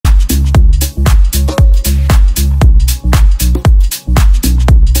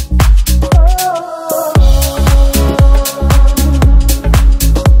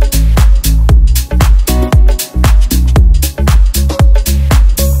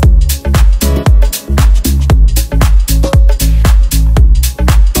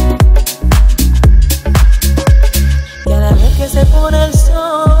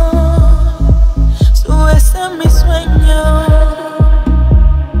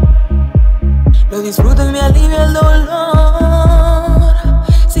Lo disfruto y me alivia el dolor.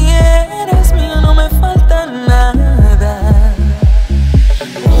 Si eres mío no me falta nada.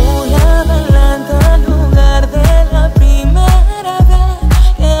 Muy adelante al lugar de la primera vez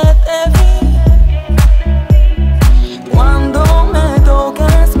que te vi. Cuando me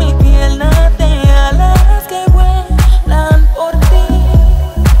tocas mi piel late alas que vuelan por ti.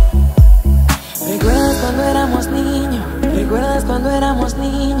 ¿Recuerdas cuando éramos niños? ¿Recuerdas cuando éramos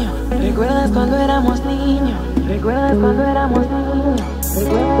niños? ¿Recuerdas cuando éramos niños? ¿Recuerdas cuando éramos niños?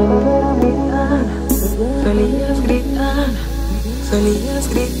 ¿Recuerdas cuando éramos niños? Solías gritar, solías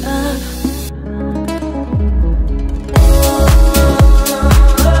gritar.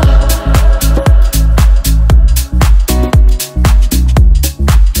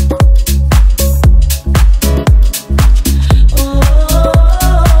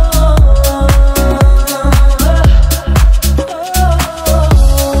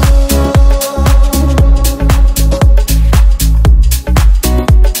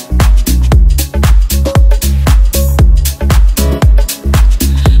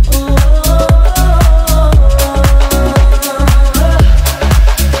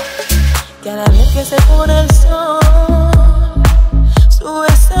 Cada vez que se pone el sol,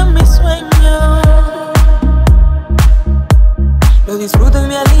 subes en mi sueño. Lo disfruto y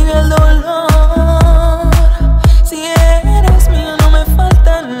me alivia el dolor. Si eres mío no me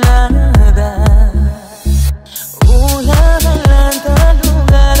falta nada. Muy adelante al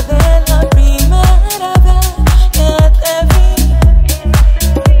lugar de la primera vez que te vi.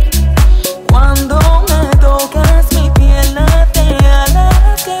 Cuando me tocas mi piel late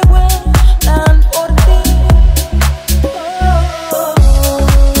alas que vuelan por ti.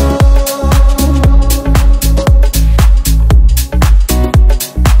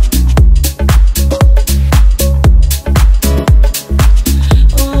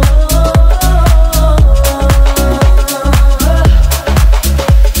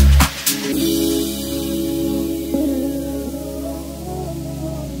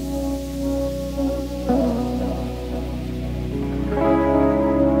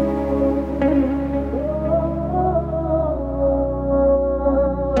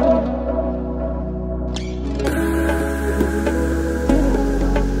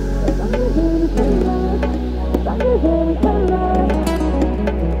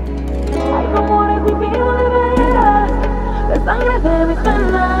 Hay rumores y vivo de veras, la sangre de mis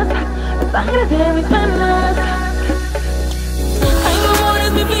venas, la sangre de mis venas. Hay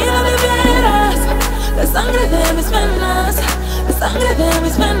rumores, mi vida de veras, la sangre de mis venas, la sangre de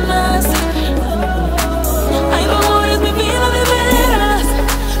mis venas. Hay rumores, mi vida de veras,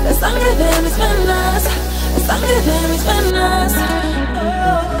 la sangre de mis venas, la sangre de mis venas.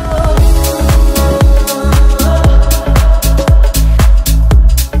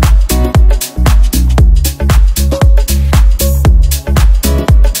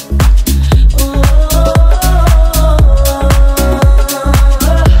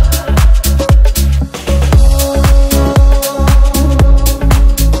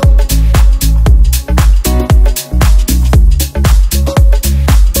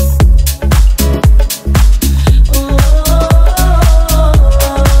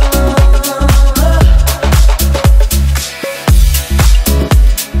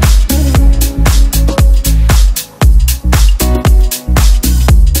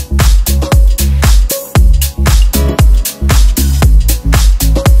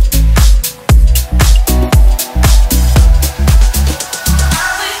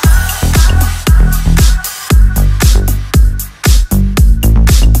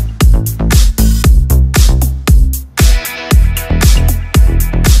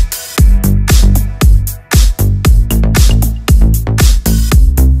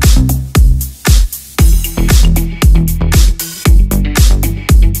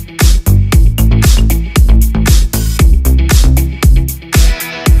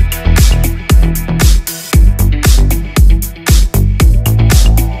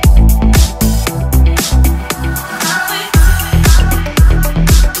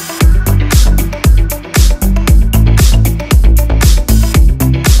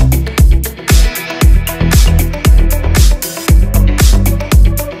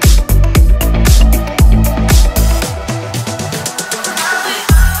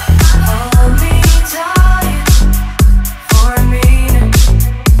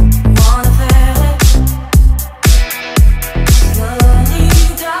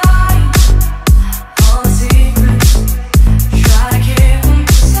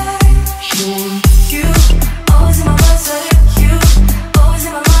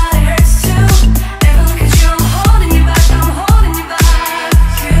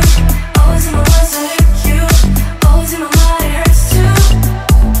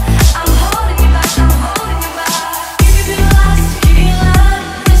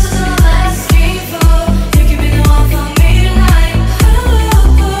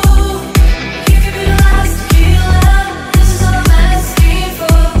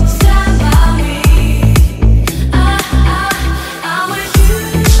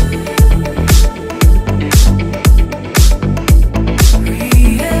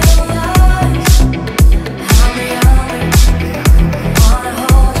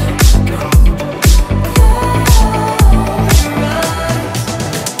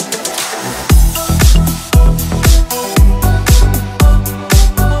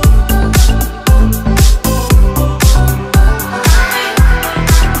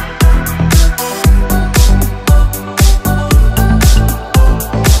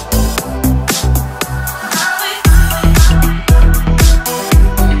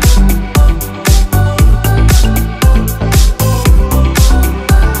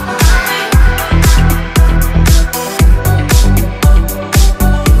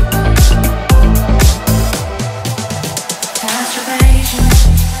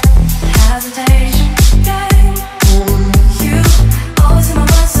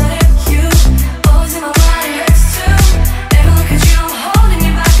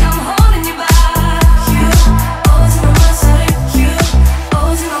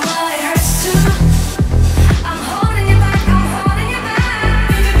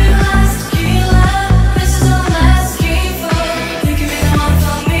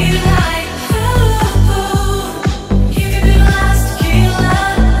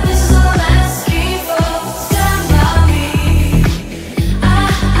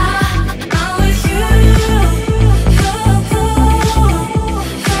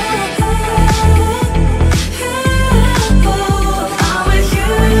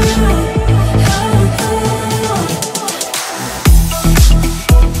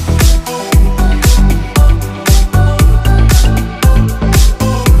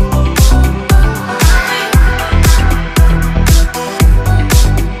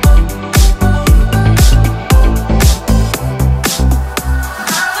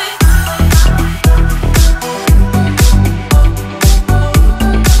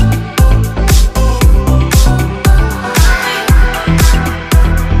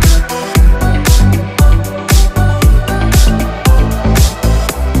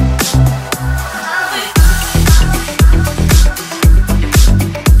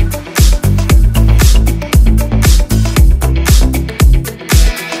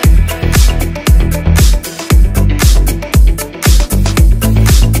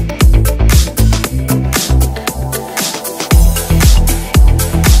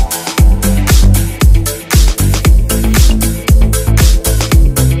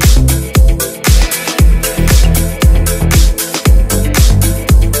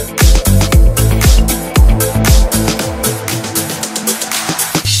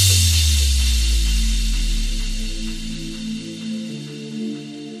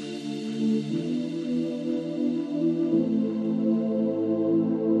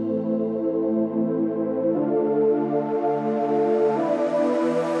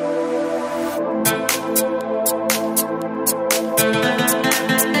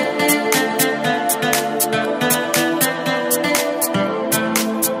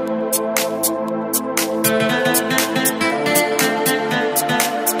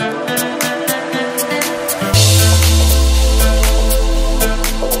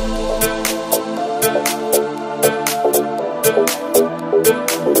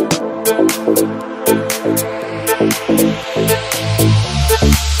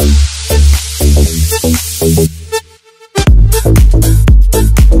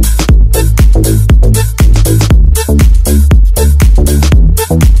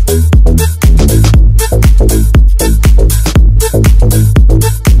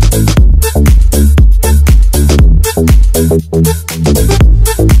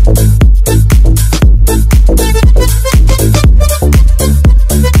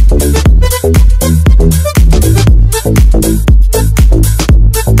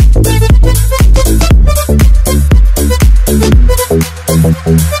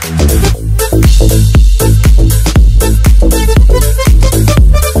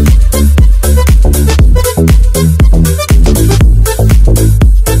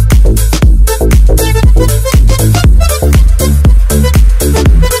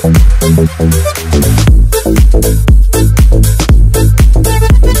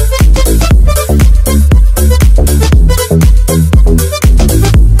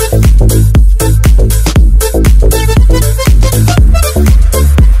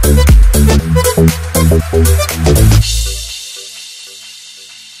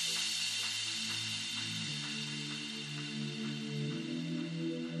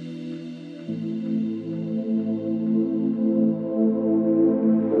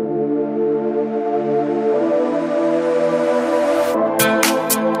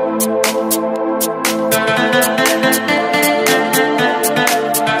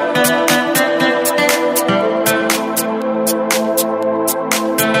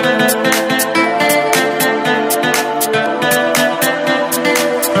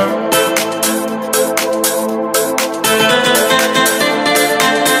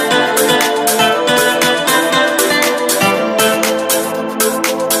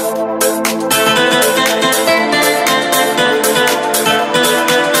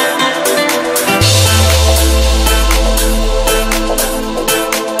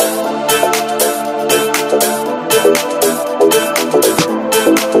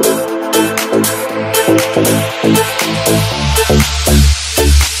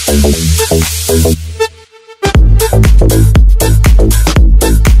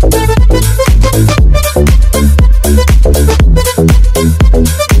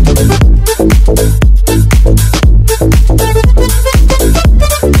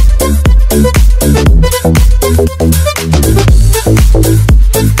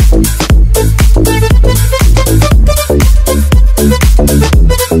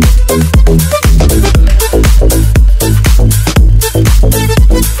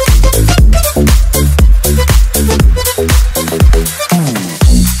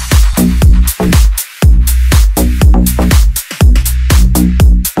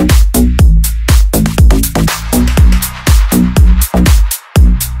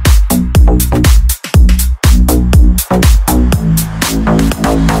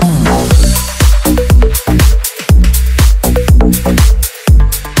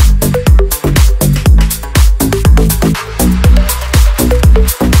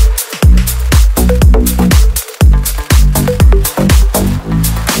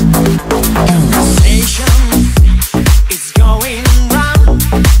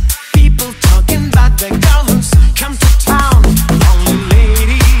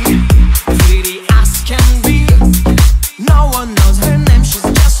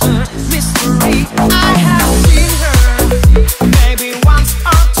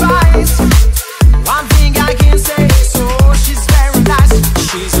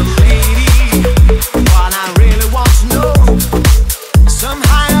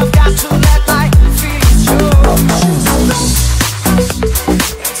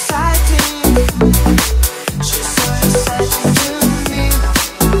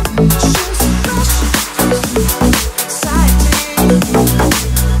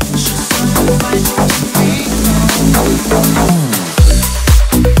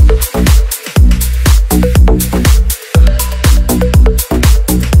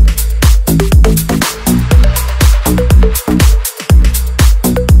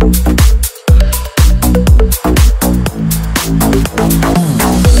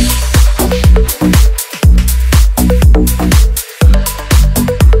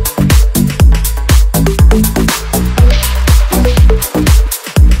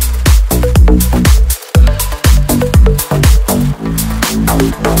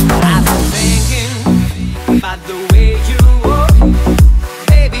 I've been thinking about the way you walk,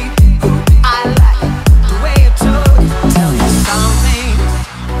 baby. I like the way you talk. Tell you something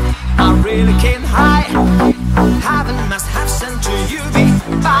I really can't hide. Heaven must have sent to you, be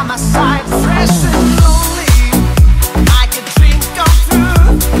by my side, fresh and lonely. I could dream come true.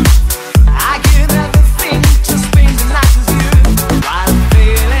 I give everything to spend the night with you. What I'm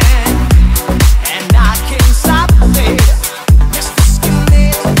feeling, and I can't stop it. It's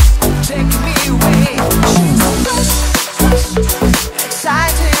escalating, taking me away. She's fresh,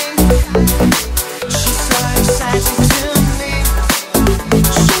 exciting. She's so exciting to me.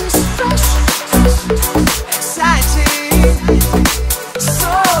 She's fresh, exciting,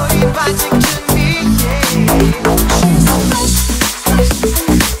 so inviting to me. Yeah. She's fresh.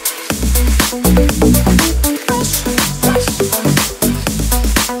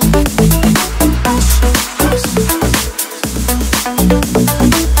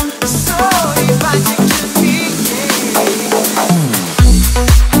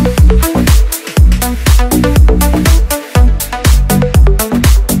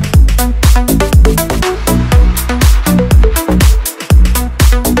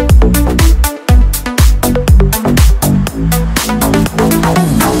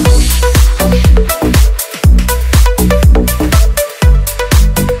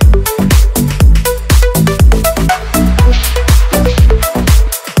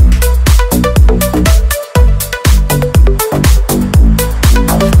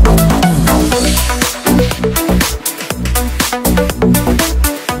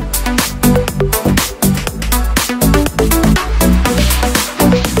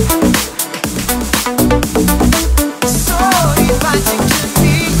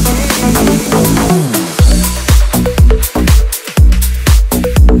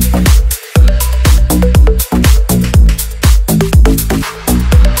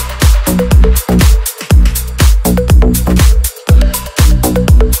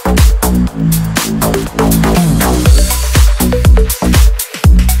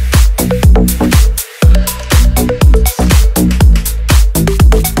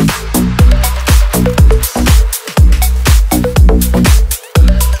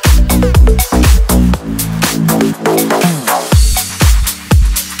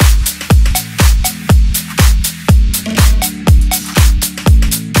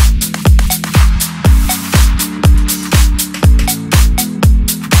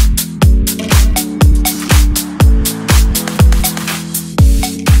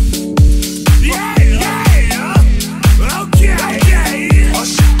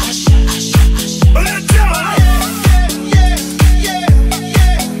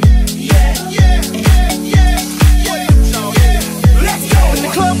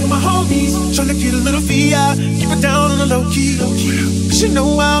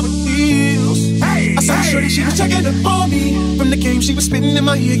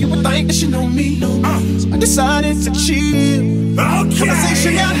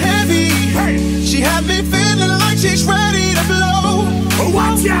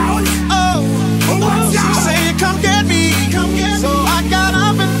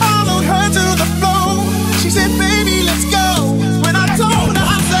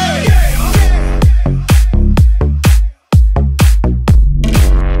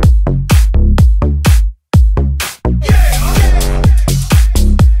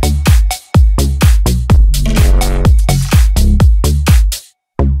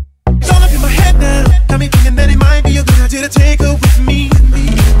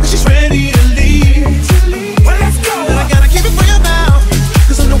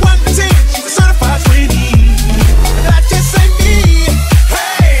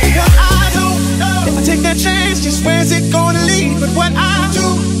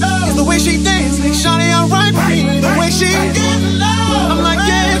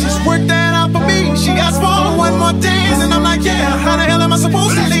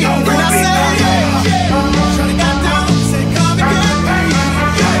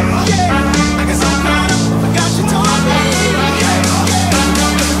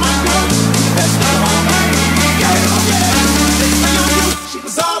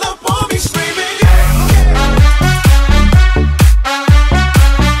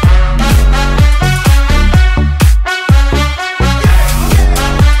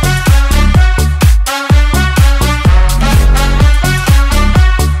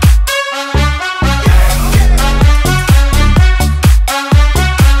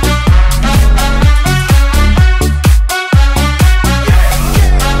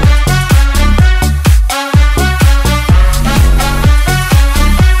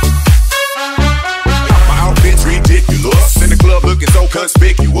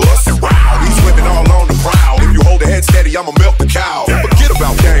 bus. Wow, these women all on the prowl. If you hold the head steady, I'ma milk the cow. Forget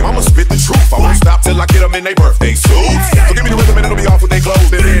about game, I'ma spit the truth. I won't stop till I get them in their birthday suits. So give me the rhythm and it'll be off with their clothes.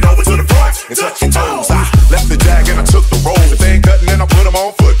 Then head over to the front and touch your toes. I left the jag and I took the roll. If they ain't cutting, then I put them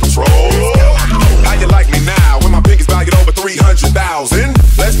on foot patrol. How you like me now when my pinky's valued over 300,000?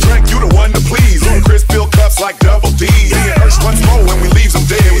 Let's drink, you the one to please. Ludacris fill cups like double D. Me and Hirsch once more when we leave them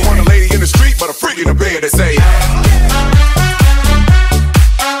dead. We want a lady in the street, but a freak in the bed that say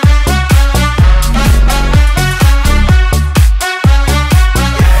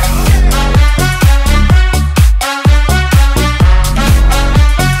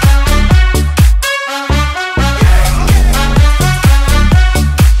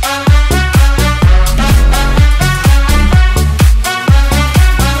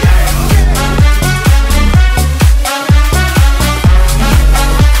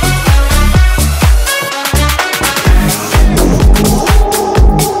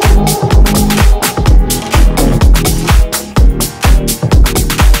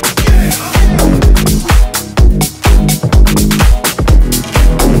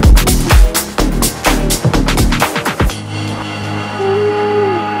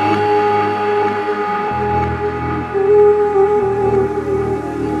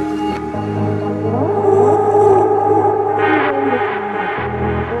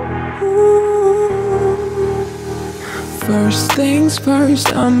First things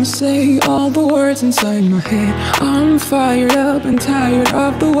first, I'ma say all the words inside my head. I'm fired up and tired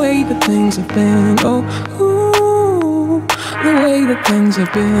of the way that things have been. Oh, ooh, the way that things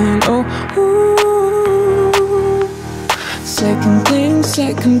have been. Oh, ooh. Second thing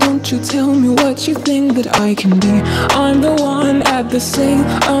second, don't you tell me what you think that I can be. I'm the one at the sail,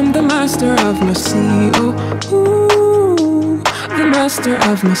 I'm the master of my sea. Oh, ooh, the master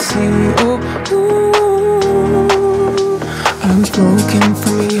of my sea. Oh, ooh. I was broken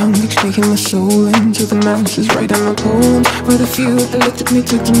from a young age, taking my soul into the masses, writing my poems for the few that looked at me,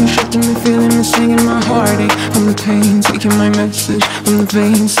 took to me, shook to me, feeling me, singing my heartache. From the pain, speaking my message, from the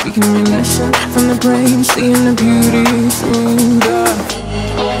veins, speaking my lesson, from the brain, seeing the beauty through the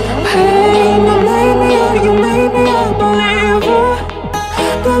pain. You made me a believer,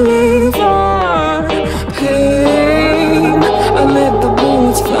 believer. Pain, I let the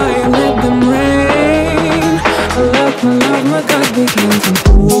bullets fly, I let them rain. I love my God became some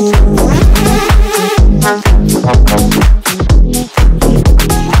fool.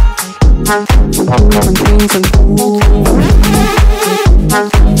 Different things and fools.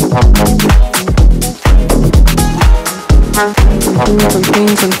 Different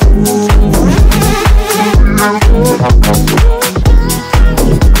things and fools.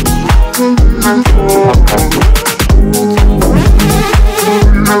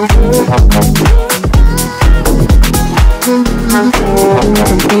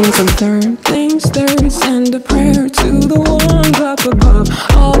 And third things third, send a prayer to the ones up above.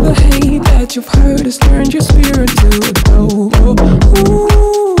 All the hate that you've heard has turned your spirit to a dove. Oh,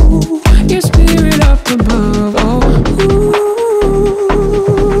 ooh, your spirit up above. Oh, ooh.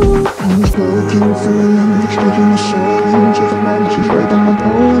 I was broken from a young age, taking my soul into the masses, writing my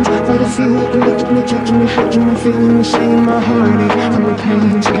poems for the few that looked at me, touching me, shaking me, feeling me, saying my heartache. From the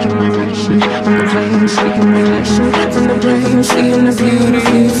pain, speaking my message, from the veins, speaking my lesson, from the brain, seeing the beauty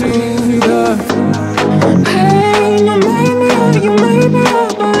through the pain. You made me a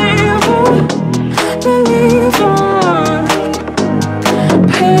believer, believer.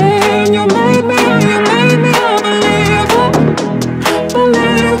 Pain, you made me a believer,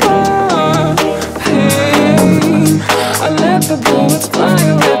 believer. Pain, I let the bullets fly, I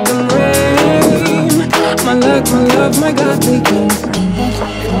let them rain. My luck, my love, my God, they came from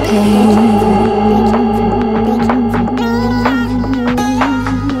pain.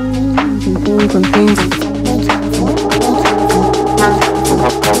 From things and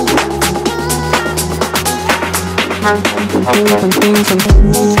things and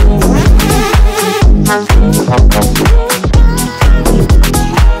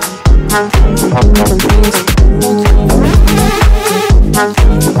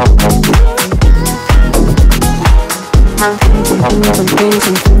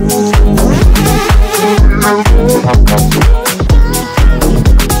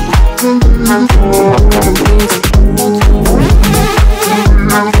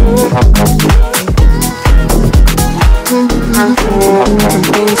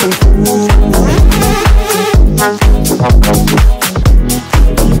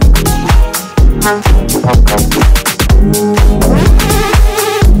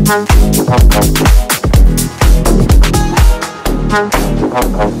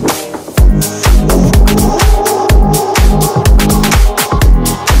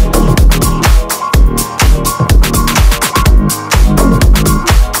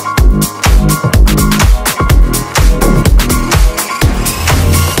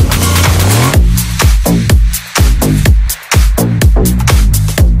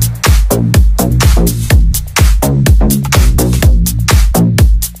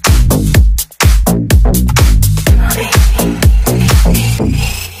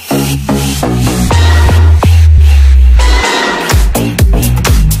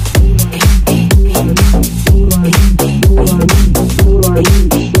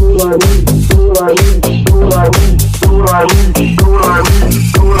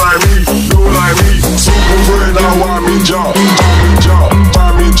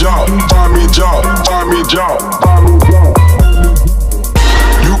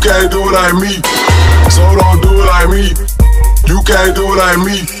it like me. So don't do it like me. You can't do it like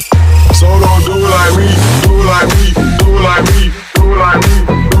me. So don't do it like me. Do it like me. Do it like me. Do it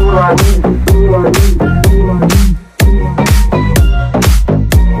like me. Do it like me. Do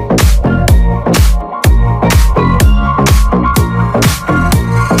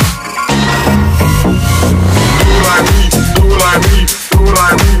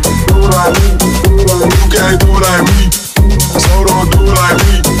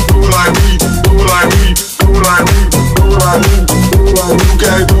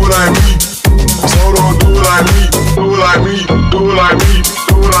it like me.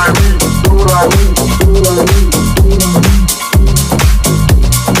 Do it like me.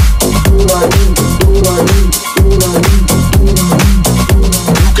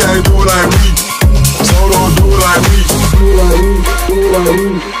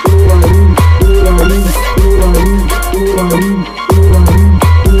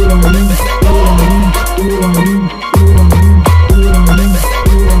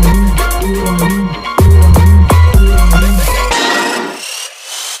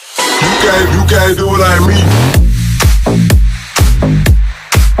 You can't do it like me.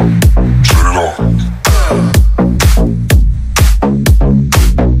 Turn it on.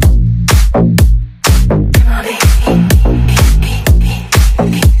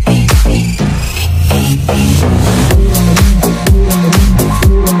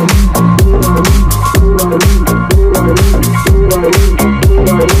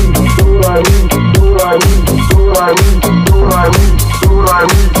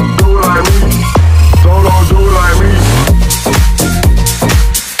 So don't do it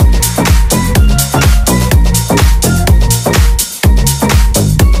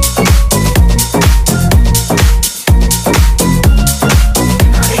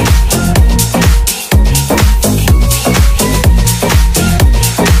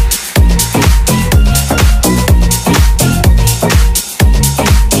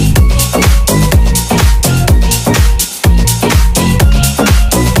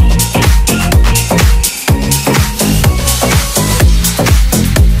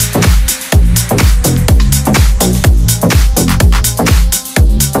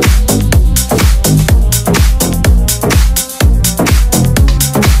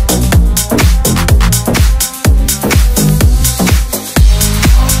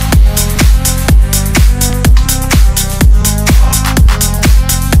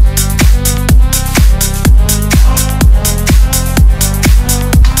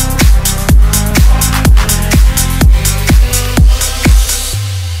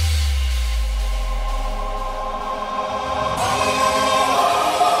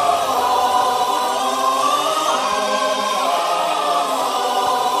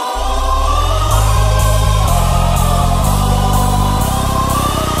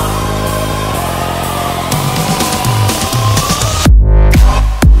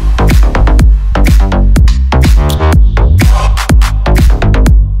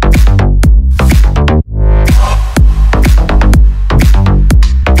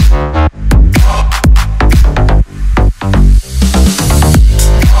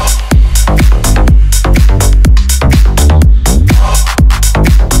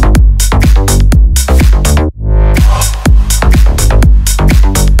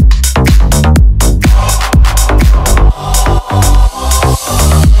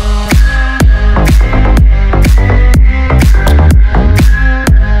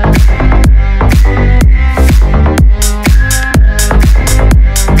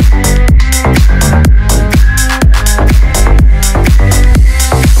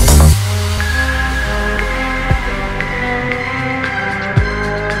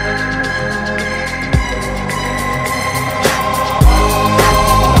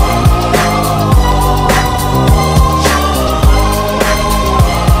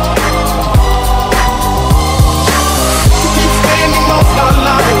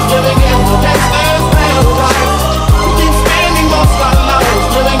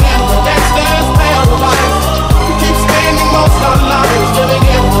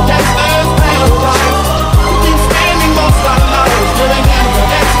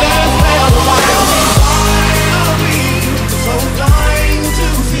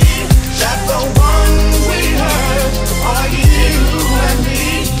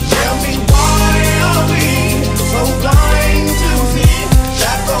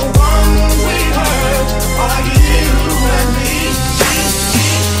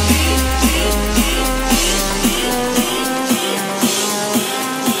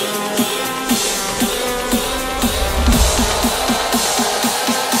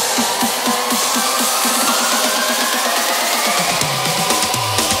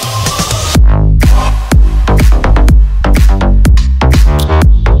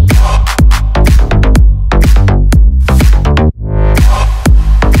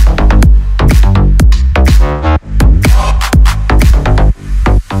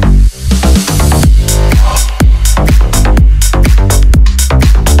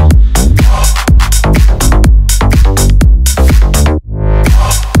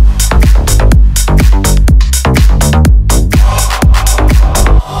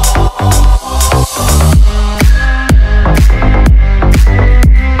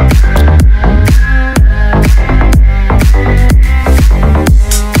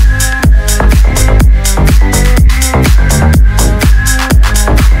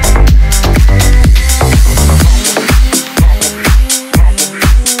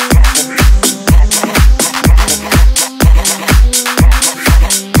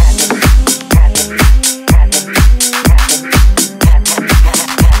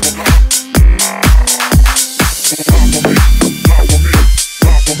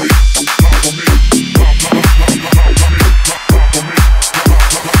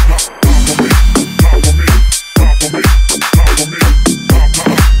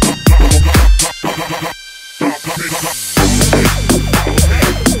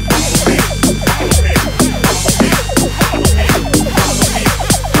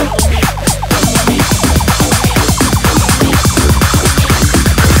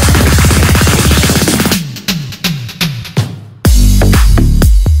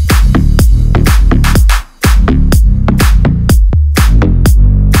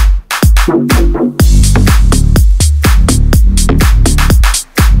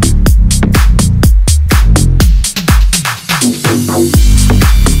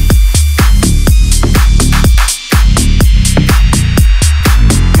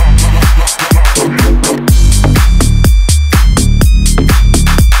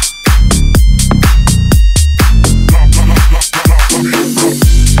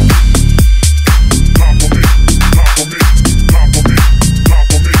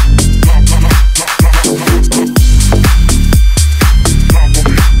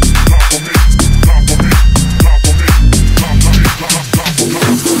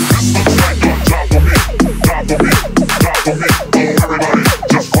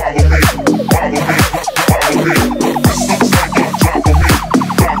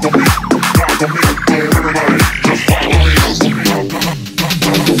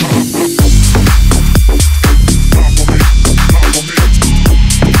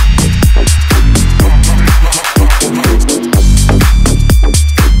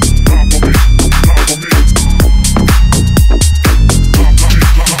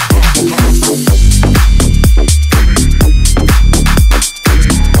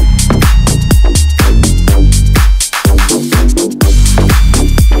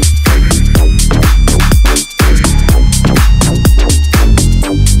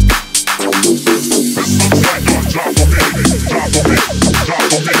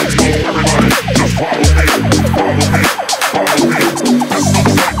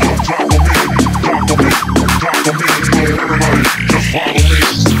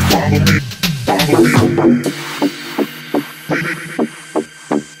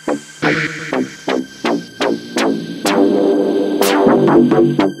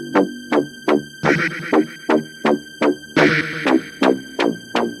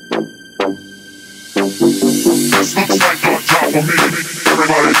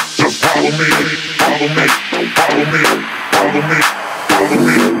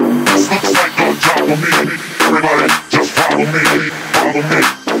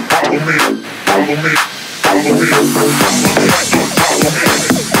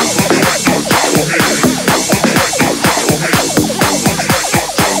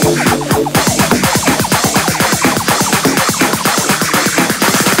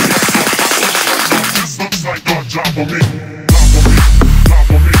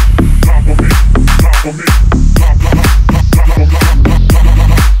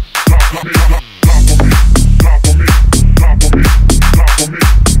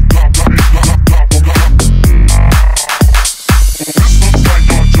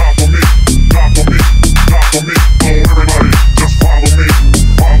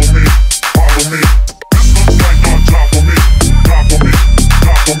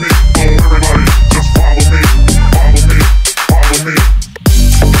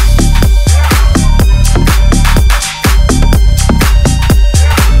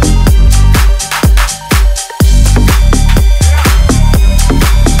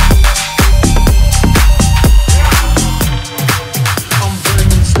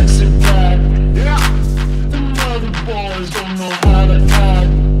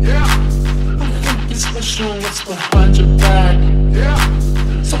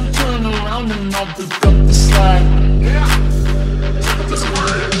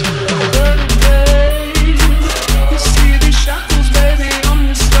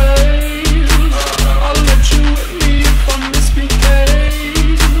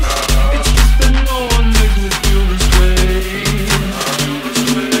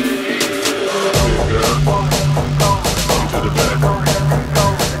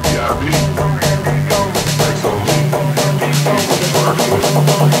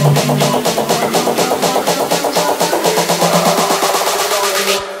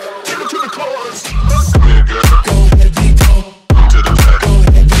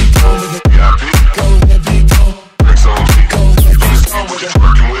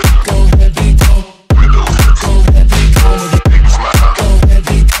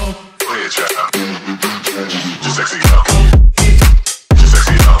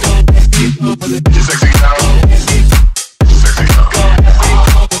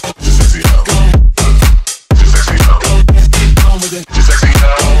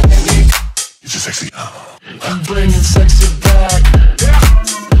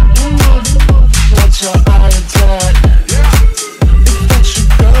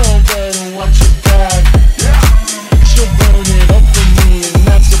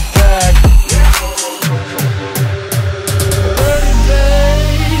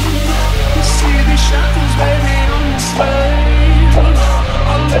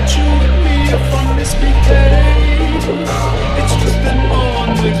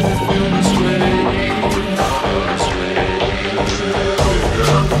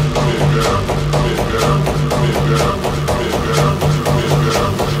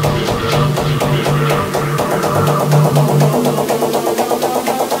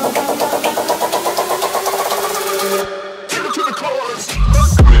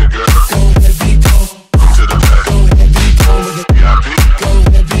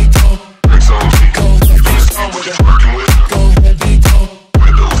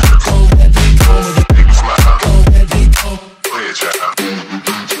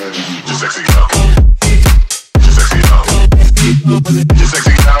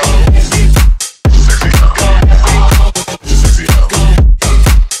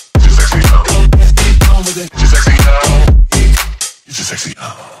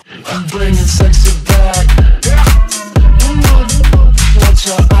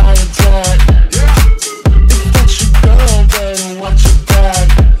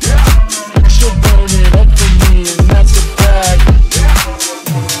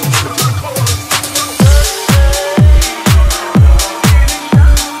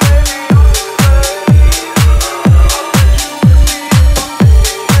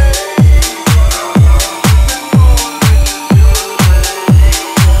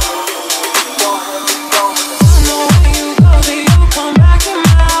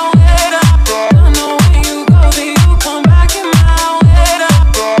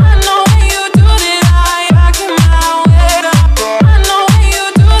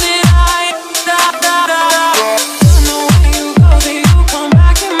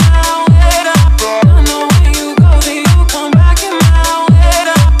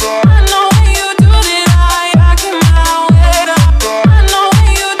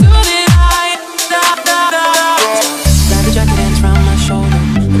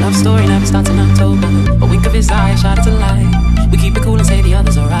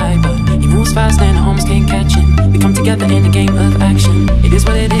almost can't catch him. We come together in a game of action. It is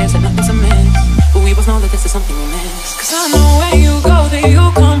what it is, and nothing's amiss. But we both know that this is something we miss. Cause I know where you go, that you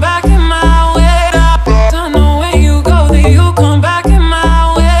come back in my way. I know where you go, that you come back in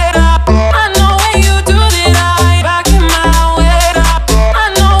my way. I know where you do that, I back in my way.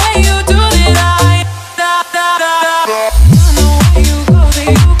 I know where you do that, I know where you go,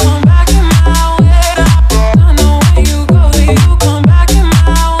 that you come back in my way. I know where you go, that you come back in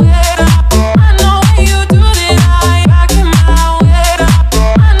my way. I know where you do that, I back in my way.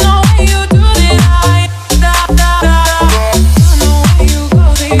 I know where you do that, I know where you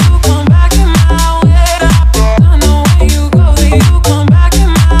go, that you come back in my way. I know where you go, that you come back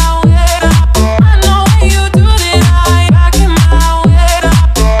in my way. I know where you do that, I back in my way.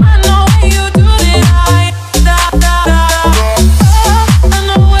 I know where you do that, I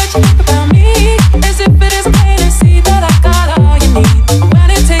know what you think about me, as if it isn't plain to see that I got all you need. When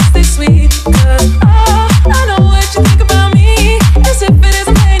it tastes this sweet, cause I know what you think about me, as if it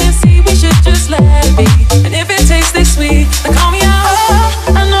isn't plain to see, we should just let it be. And if it tastes this sweet, then call me out.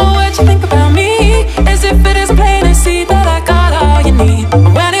 I know what you think about me, as if it isn't plain to see that I got all you need.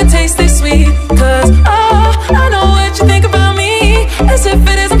 When it tastes this sweet, cause I know what you think about me, as if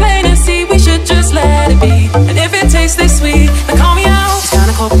it isn't plain to see, we should just let it be. And if it tastes this sweet, then call me out. It's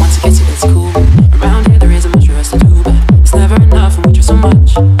kinda cold, but once it gets you, it's cool. Around here there isn't much for us to do, but it's never enough and we try so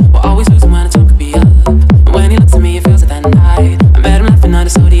much. We're always losing when the time could be up. And when he looks at me, it feels like that night I met him laughing under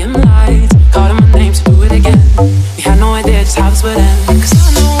sodium lights. Called him my name, so do it again. We had no idea just how this would end. Cause I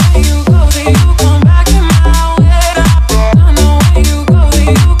know where you go, that you come back in my way. I know where you go, that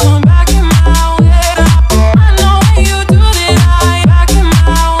you come back in my way. I know where you do that, I back in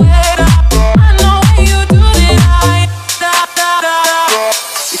my way. I know where you do that,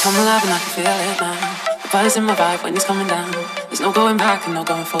 we come alive and I can feel it now. The buzz in my vibe when he's coming down. There's no going back and no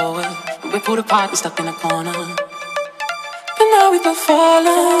going forward. We're pulled apart and stuck in a corner. But now we both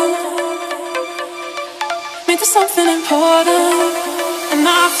fallen into something important. And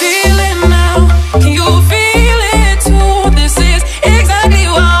I feel it now. Can you feel it too? This is exactly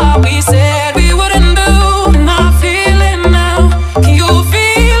what we said we wouldn't do. And I feel it now. Can you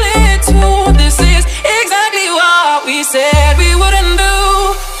feel it too? This is exactly what we said we wouldn't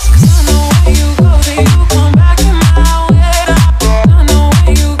do. Cause I know where you go, that you come back in my way. I know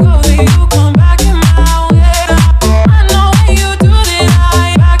where you go, that you come back in my way. I know where you do that, I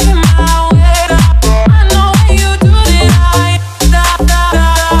back in my way. I know where you do that, I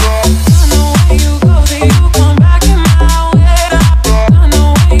know where you go, that you come back in my way. I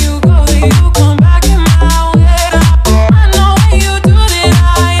know where you go, that you come back in my way. I know where you do that,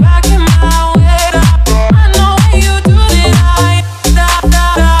 I back in my way. I know where you do that, I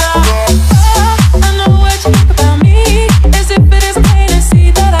know what you think about me, as if it isn't plain to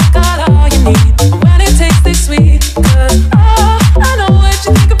see that I got all you need. And when it tastes this sweet, cause I know what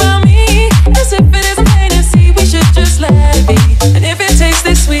you think about me, as if it isn't plain to see, we should just let it be. And if it tastes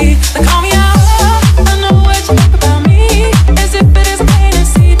this sweet, then call me out. I know what you think about me, as if it isn't plain to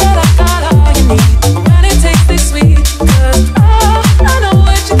see that I got all you need. And when it tastes this sweet, cause I know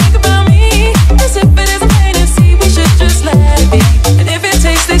what you think about me, as if it isn't plain to see, we should just let it be. And if it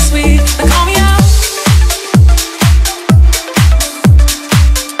tastes this sweet, then call me out.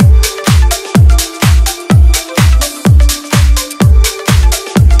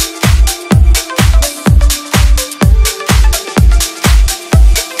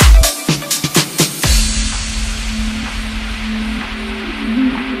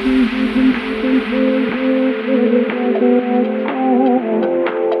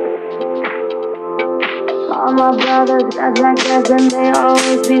 All my brothers got like that, and they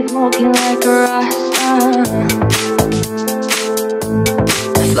always be smoking like a rasta.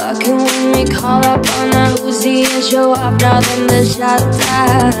 Fucking with me, call up on that Uzi and show up, now then the shot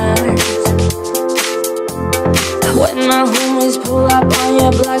dies. When my homies pull up on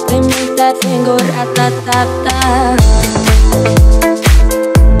your block, they make that thing go rat-tat-tat-tat.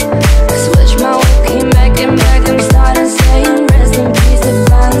 Switch my whip, came back and back and started saying rest in peace to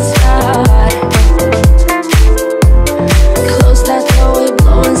Van Scott. Close that door, we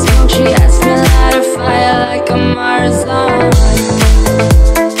blowing smoke. She asked me light a fire like a marathon.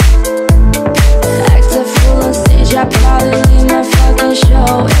 Act a fool on stage, I probably leave my fucking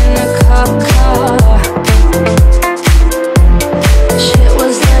show in a cop car. Shit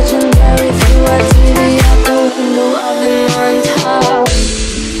was legendary, threw our TV out the window of the montage.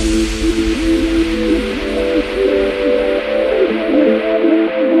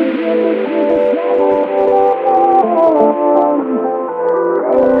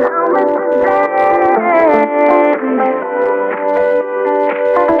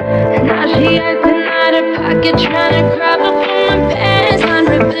 Now she acting pocket trying to grab up on my pants.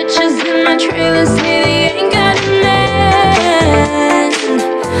 100 bitches in my trailer say they ain't got a man,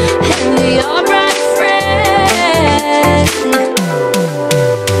 and they all brought a friend.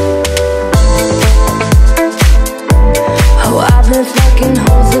 Oh, I've been fucking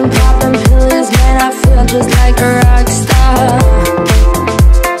hoes and popping pills, man, I feel just like a rock star.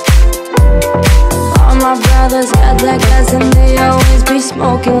 All my brothers got that gas and they always be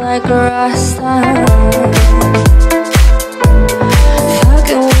smoking like a rasta.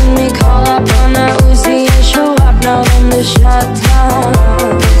 Fucking with me, call up on that Uzi and show up now in the shot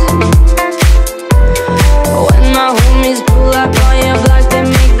towns. When my homies pull up on your block, they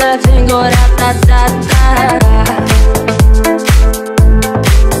make that thing go da-da-da-da.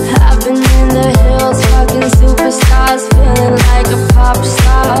 I've been in the hills, fucking superstars, feeling like a pop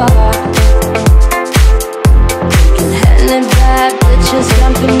star. And bad bitches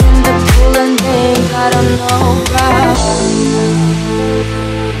jumping in the pool and they ain't got on no bra.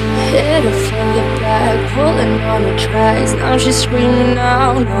 Hit her from the back, pulling on the tracks. Now she's screaming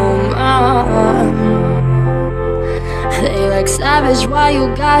out no more. They like, savage, why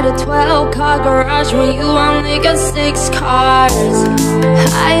you got a 12-car garage when you only got 6 cars?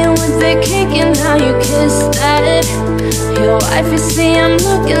 I am with the kick and now you kiss that. Your wife is see I'm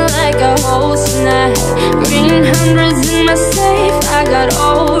looking like a whole snack. Green hundreds in my safe, I got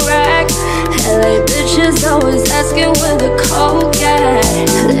old racks. LA bitches always asking where the coke at.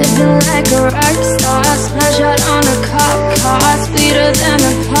 Living like a rock star, smash out on a cop car, sweeter than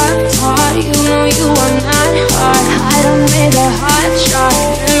a pop tart. You know you are not hard. I don't make a hot shot,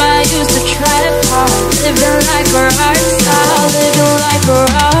 remember I used to trap hard. Living like a rock star, living like a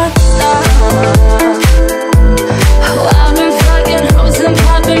rock star. Oh, I've been fucking hoes and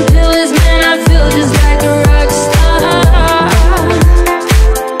popping pills, man, I feel just like a rock star.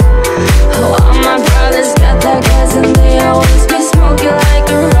 Oh, all my brothers got that gas and they always be smoking like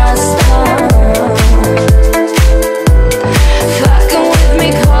a rasta. Fucking with me,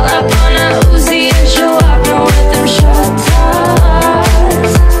 call up on a Uzi and show up now with them shot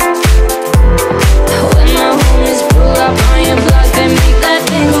tops. When my homies pull up on your block, they make that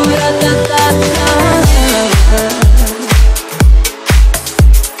thing go da-da-da-da.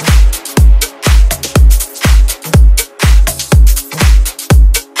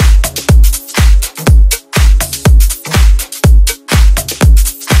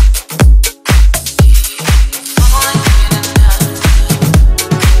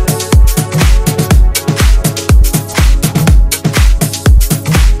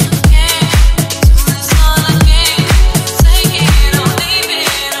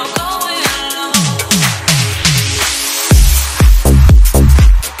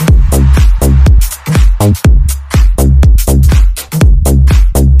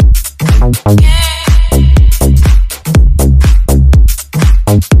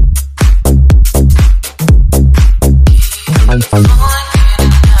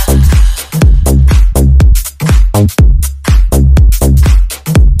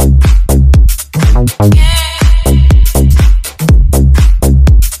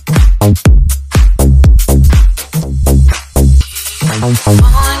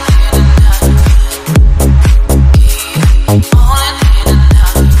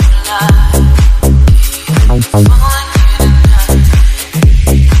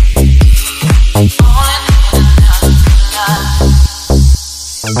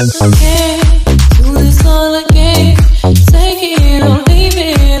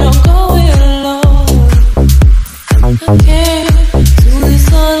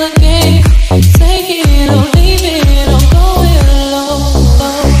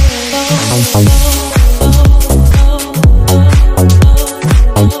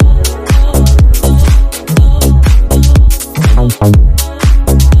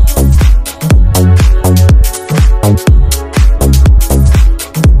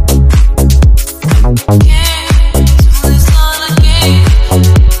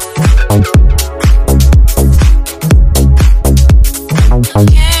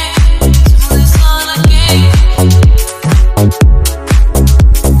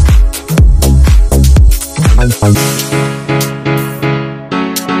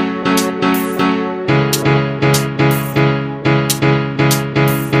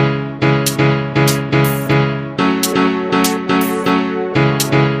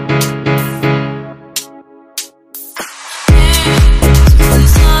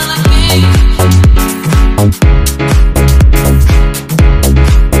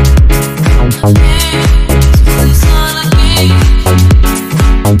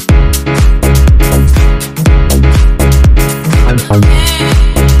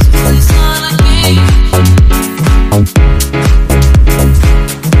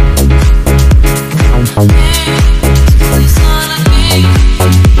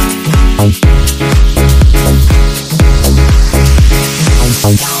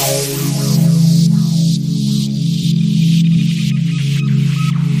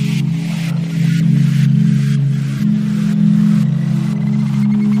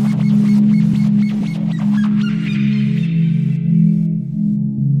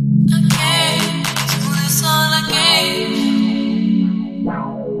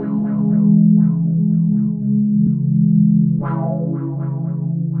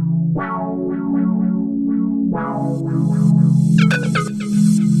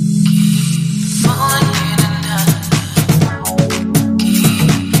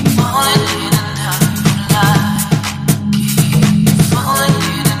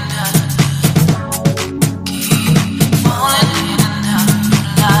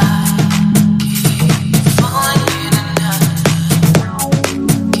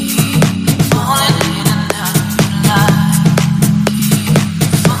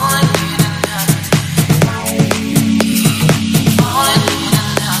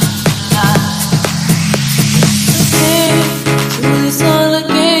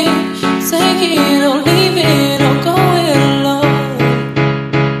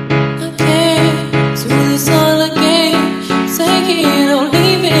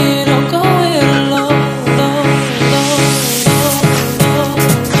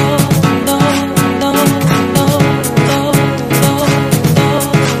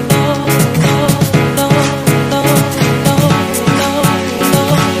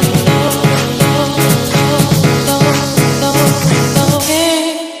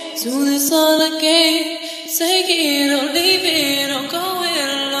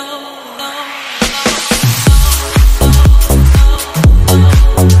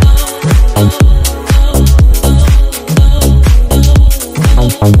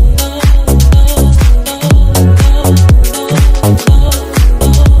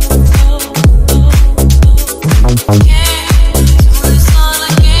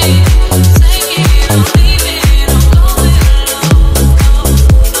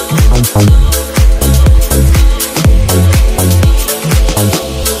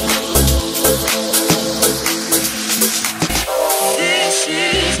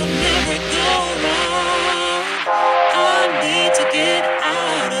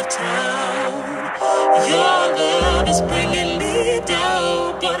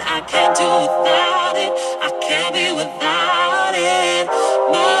 do without it. I can't be without it.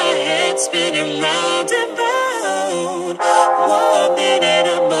 My head's spinning round and round. 1 minute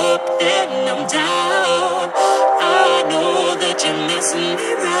I'm up, then I'm down. I know that you're messing me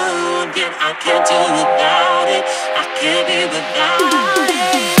around. Yet I can't do without it. I can't be without it.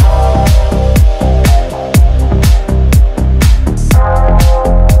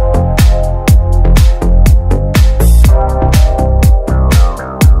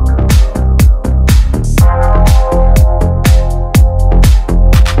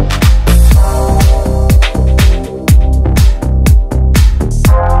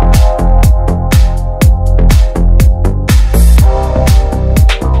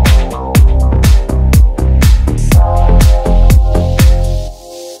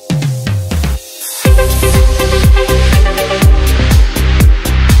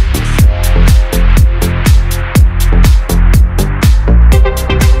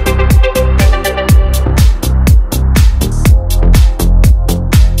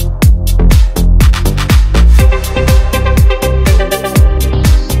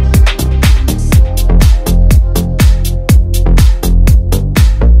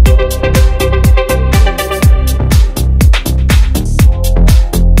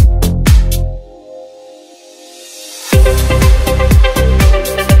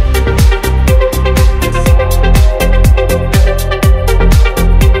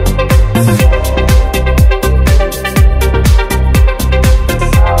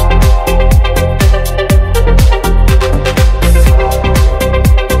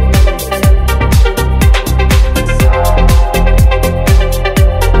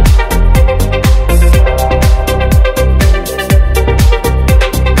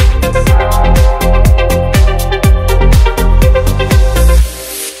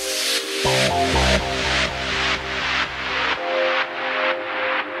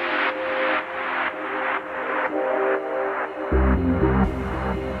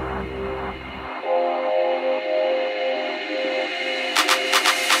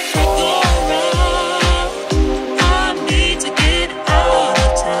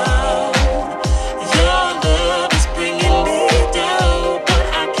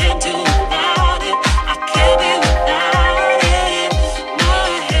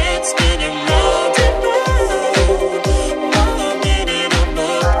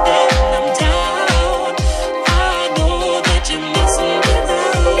 Messing around.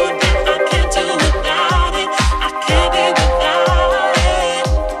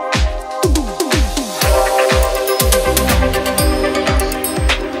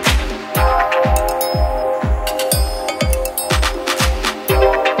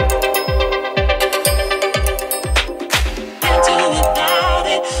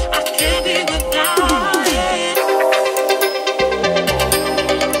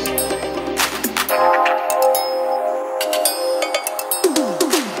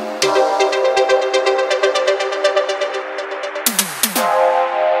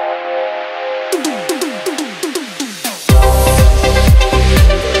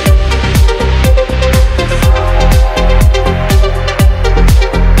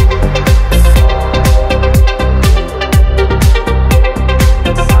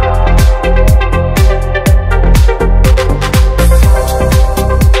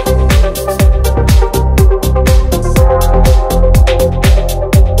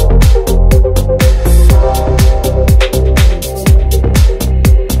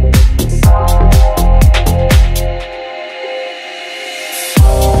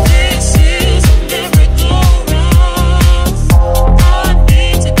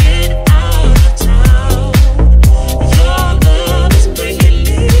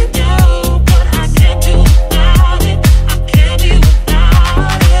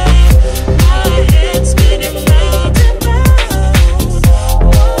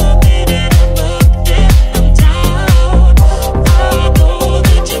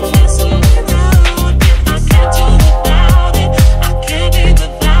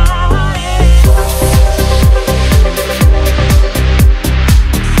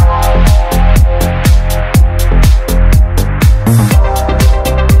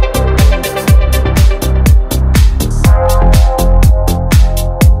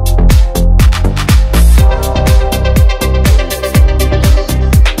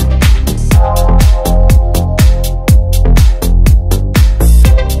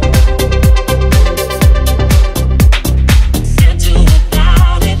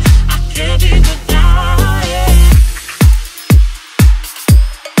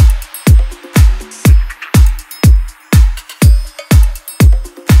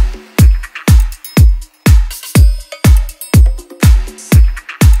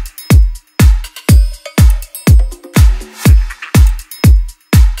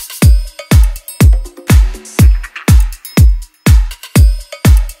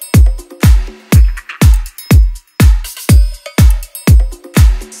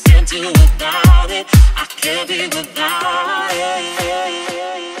 do without it. I can't be without it.